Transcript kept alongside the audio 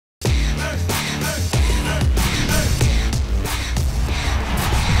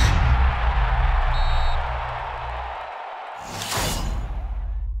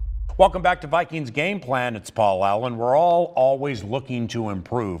Welcome back to Vikings Game Plan. It's Paul Allen. We're all always looking to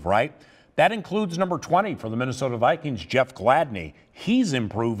improve, right? That includes number 20 for the Minnesota Vikings, Jeff Gladney. He's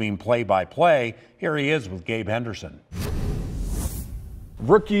improving play by play. Here he is with Gabe Henderson.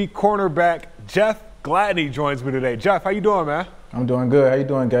 Rookie cornerback Jeff Gladney joins me today. Jeff, how you doing, man? I'm doing good. How you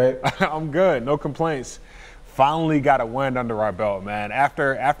doing, Gabe? I'm good. No complaints. Finally got a win under our belt, man.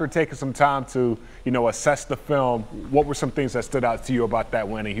 After taking some time to, assess the film, what were some things that stood out to you about that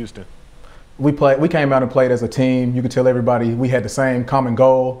win in Houston? We came out and played as a team. You could tell everybody we had the same common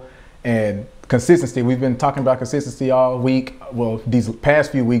goal and consistency. We've been talking about consistency all week. Well, these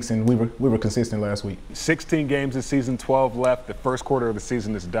past few weeks, and we were consistent last week. 16 games this season, 12 left. The first quarter of the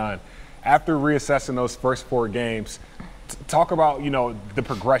season is done. After reassessing those first 4 games, talk about the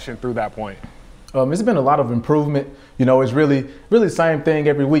progression through that point. It's been a lot of improvement. It's really the same thing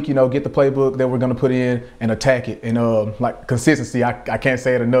every week. Get the playbook that we're going to put in and attack it. And like consistency, I can't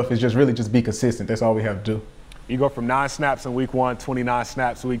say it enough. It's just be consistent. That's all we have to do. You go from 9 snaps in week 1, 29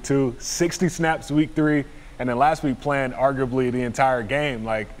 snaps week 2, 60 snaps week 3, and then last week playing arguably the entire game.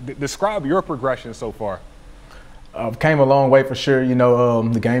 Describe your progression so far. Came a long way for sure.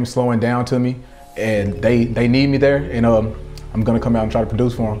 The game's slowing down to me, and they need me there, and I'm going to come out and try to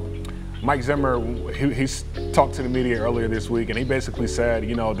produce for them. Mike Zimmer, he's talked to the media earlier this week, and he basically said,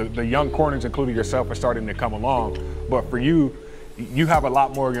 the young corners, including yourself, are starting to come along. But for you, you have a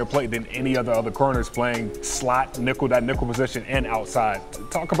lot more on your plate than any other corners playing slot, nickel, that nickel position, and outside.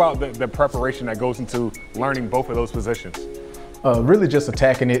 Talk about the preparation that goes into learning both of those positions. Really just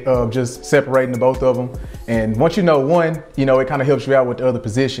attacking it, just separating the both of them. And once you know one, it kind of helps you out with the other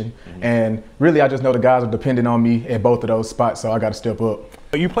position. Mm-hmm. And really, I just know the guys are depending on me at both of those spots, so I got to step up.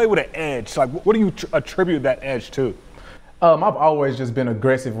 You play with an edge. What do you attribute that edge to? I've always just been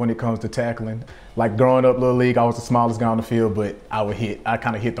aggressive when it comes to tackling. Like growing up Little League, I was the smallest guy on the field, but I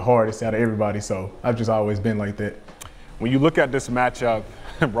kind of hit the hardest out of everybody, so I've just always been like that. When you look at this matchup,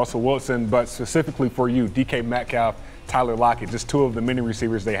 Russell Wilson, but specifically for you, DK Metcalf, Tyler Lockett, just 2 of the many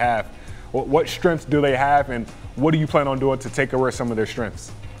receivers they have. What strengths do they have, and what do you plan on doing to take away some of their strengths?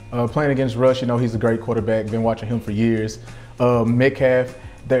 Playing against Russ, he's a great quarterback. Been watching him for years. Metcalf,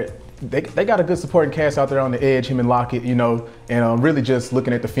 they got a good supporting cast out there on the edge, him and Lockett, and really just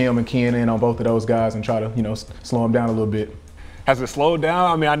looking at the film and keying in on both of those guys and try to, slow them down a little bit. Has it slowed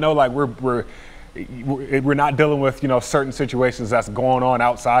down? I mean, I know we're not dealing with certain situations that's going on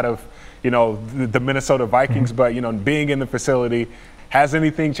outside of the Minnesota Vikings, but being in the facility, has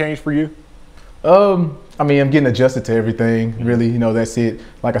anything changed for you? I mean, I'm getting adjusted to everything. Really, that's it.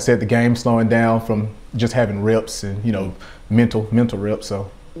 Like I said, the game's slowing down from just having reps and mental reps. So,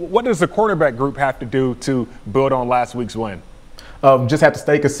 what does the cornerback group have to do to build on last week's win? Just have to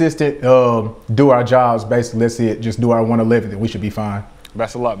stay consistent, do our jobs. Basically, that's it. Just do our 111, and we should be fine.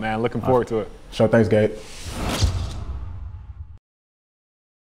 Best of luck, man. Looking forward to it. Sure, thanks, Gabe.